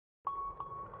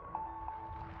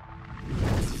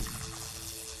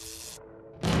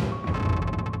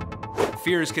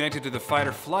Fear is connected to the fight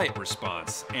or flight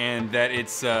response, and that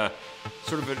it's sort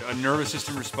of a nervous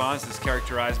system response that's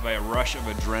characterized by a rush of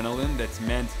adrenaline that's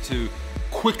meant to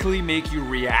quickly make you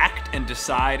react and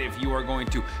decide if you are going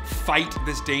to fight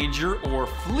this danger or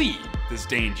flee this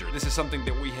danger. This is something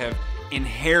that we have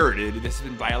inherited. This has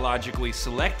been biologically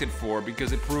selected for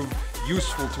because it proved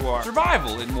useful to our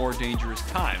survival in more dangerous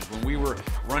times. When we were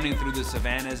running through the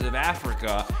savannas of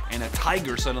Africa and a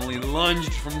tiger suddenly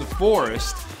lunged from the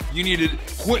forest, you needed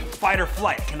quick fight or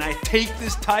flight. Can I take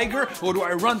this tiger or do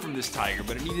I run from this tiger?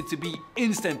 But it needed to be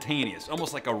instantaneous,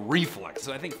 almost like a reflex.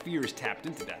 So I think fear is tapped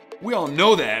into that. We all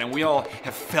know that, and we all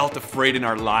have felt afraid in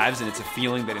our lives, and it's a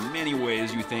feeling that in many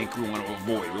ways you think we want to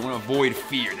avoid. We want to avoid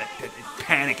fear, that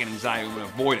panic and anxiety, we want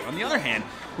to avoid it. On the other hand,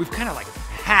 we've kind of like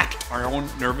hacked our own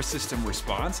nervous system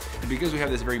response, and because we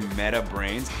have this very meta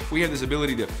brains, we have this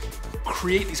ability to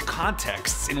create these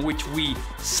contexts in which we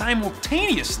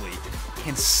simultaneously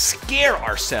can scare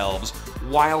ourselves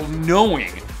while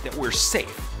knowing that we're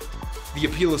safe. The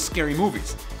appeal of scary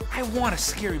movies. I want a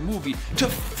scary movie to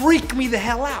freak me the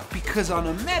hell out because on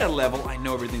a meta level, I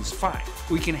know everything's fine.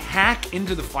 We can hack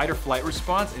into the fight or flight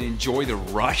response and enjoy the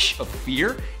rush of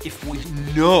fear if we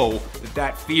know that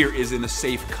that fear is in a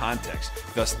safe context,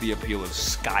 thus the appeal of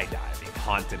skydiving,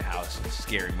 haunted houses,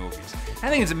 scary movies. I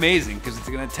think it's amazing because it's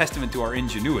a testament to our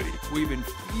ingenuity. We've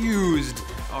infused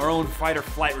our own fight or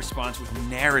flight response with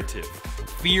narrative.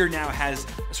 Fear now has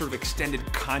a sort of extended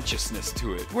consciousness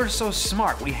to it. We're so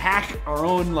smart. We hack our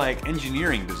own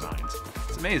engineering designs.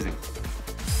 It's amazing.